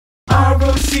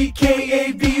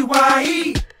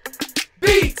Rockabye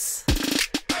Beats.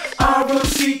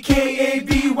 Rockabye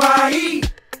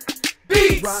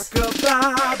Beats.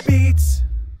 Rockabye Beats.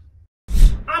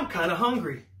 I'm kind of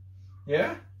hungry.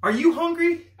 Yeah? Are you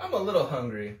hungry? I'm a little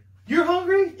hungry. You're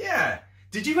hungry? Yeah.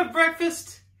 Did you have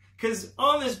breakfast? Because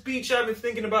on this beach, I've been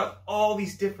thinking about all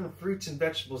these different fruits and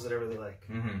vegetables that I really like.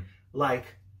 Like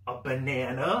a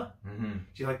banana. Do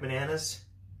you like bananas?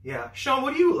 Yeah. Sean,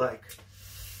 what do you like?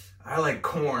 I like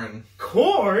corn.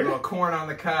 Corn? Well, corn on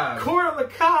the cob. Corn on the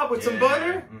cob with some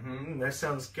butter? That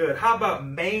sounds good. How about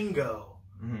mango?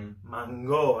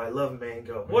 Mango. I love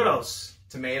mango. What else?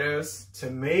 Tomatoes.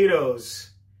 Tomatoes.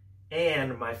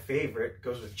 And my favorite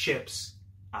goes with chips.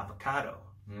 Avocado.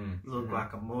 Little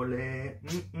guacamole.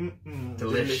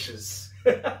 Delicious.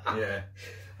 Yeah.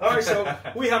 All right, so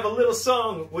we have a little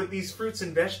song with these fruits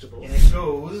and vegetables. And it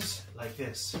goes like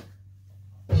this.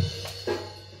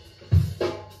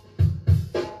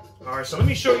 All right, so let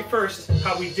me show you first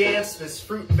how we dance this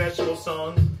fruit and vegetable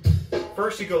song.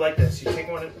 First, you go like this. You take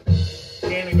one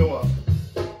hand and go up.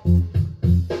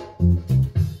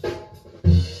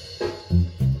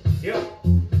 Yep.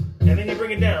 And then you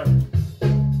bring it down.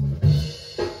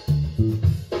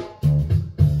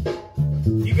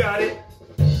 You got it.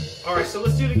 All right, so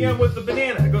let's do it again with the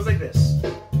banana. It goes like this.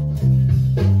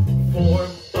 Form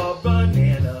a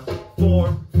banana.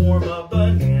 Form a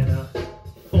banana.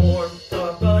 Form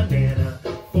a banana.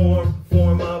 Form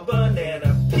a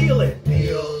banana. Peel it.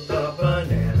 Peel the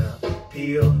banana.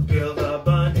 Peel the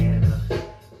banana.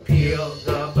 Peel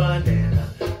the banana.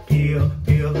 Peel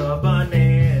the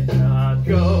banana.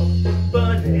 Go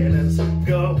bananas.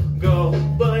 Go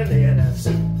bananas.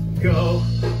 Go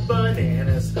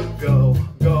bananas. Go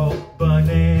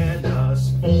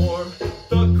bananas. Form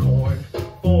the corn.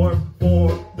 Form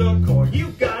the corn. You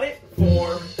got it.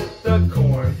 Form the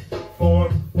corn.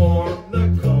 Form the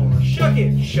corn. Shuck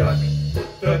it. Shuck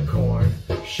the corn.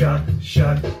 Shuck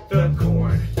the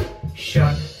corn.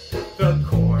 Shuck the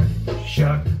corn.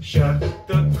 Shuck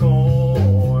the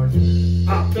corn.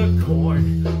 Pop the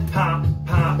corn. Pop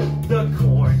the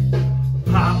corn.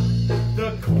 Pop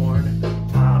the corn.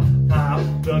 Pop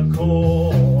the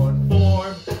corn.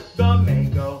 Form the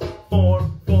mango.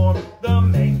 Form the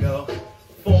mango.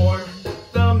 Form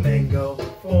the mango.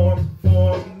 Form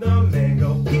the mango.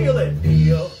 Peel it.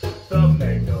 Peel the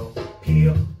mango.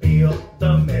 Peel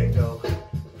the mango.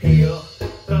 Peel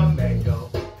the mango.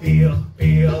 Peel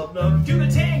the. Do the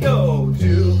tango.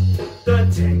 Do the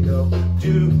tango.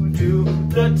 Do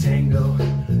the tango.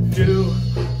 Do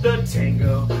the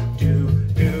tango. Do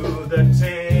the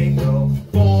tango.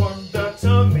 Form the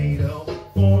tomato.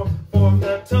 Form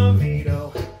the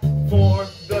tomato. Form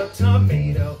the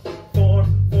tomato. Form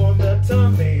the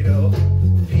tomato.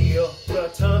 Peel the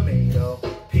tomato.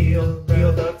 Peel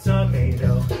the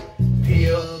tomato.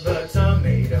 Peel the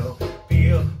tomato.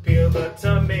 Peel the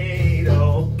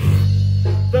tomato.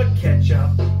 The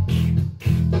ketchup.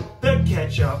 The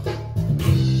ketchup.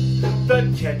 The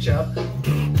ketchup.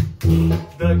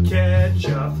 The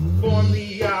ketchup. Form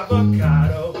the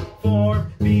avocado. Form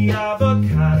the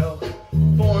avocado.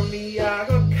 Form the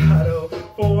avocado.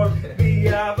 Form the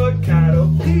avocado.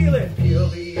 Peel it. Peel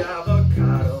the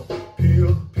avocado.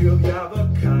 Peel the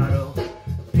avocado.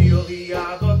 Peel the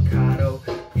avocado.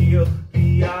 Peel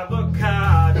the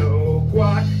avocado.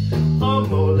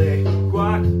 Guacamole.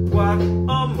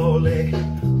 Guacamole.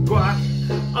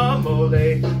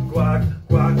 Guacamole.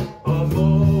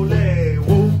 Guacamole.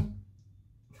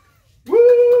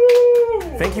 Woo!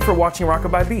 Thank you for watching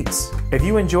Rockabye Beats. If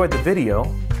you enjoyed the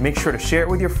video, make sure to share it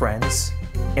with your friends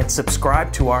and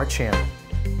subscribe to our channel.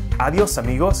 Adios,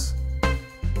 amigos.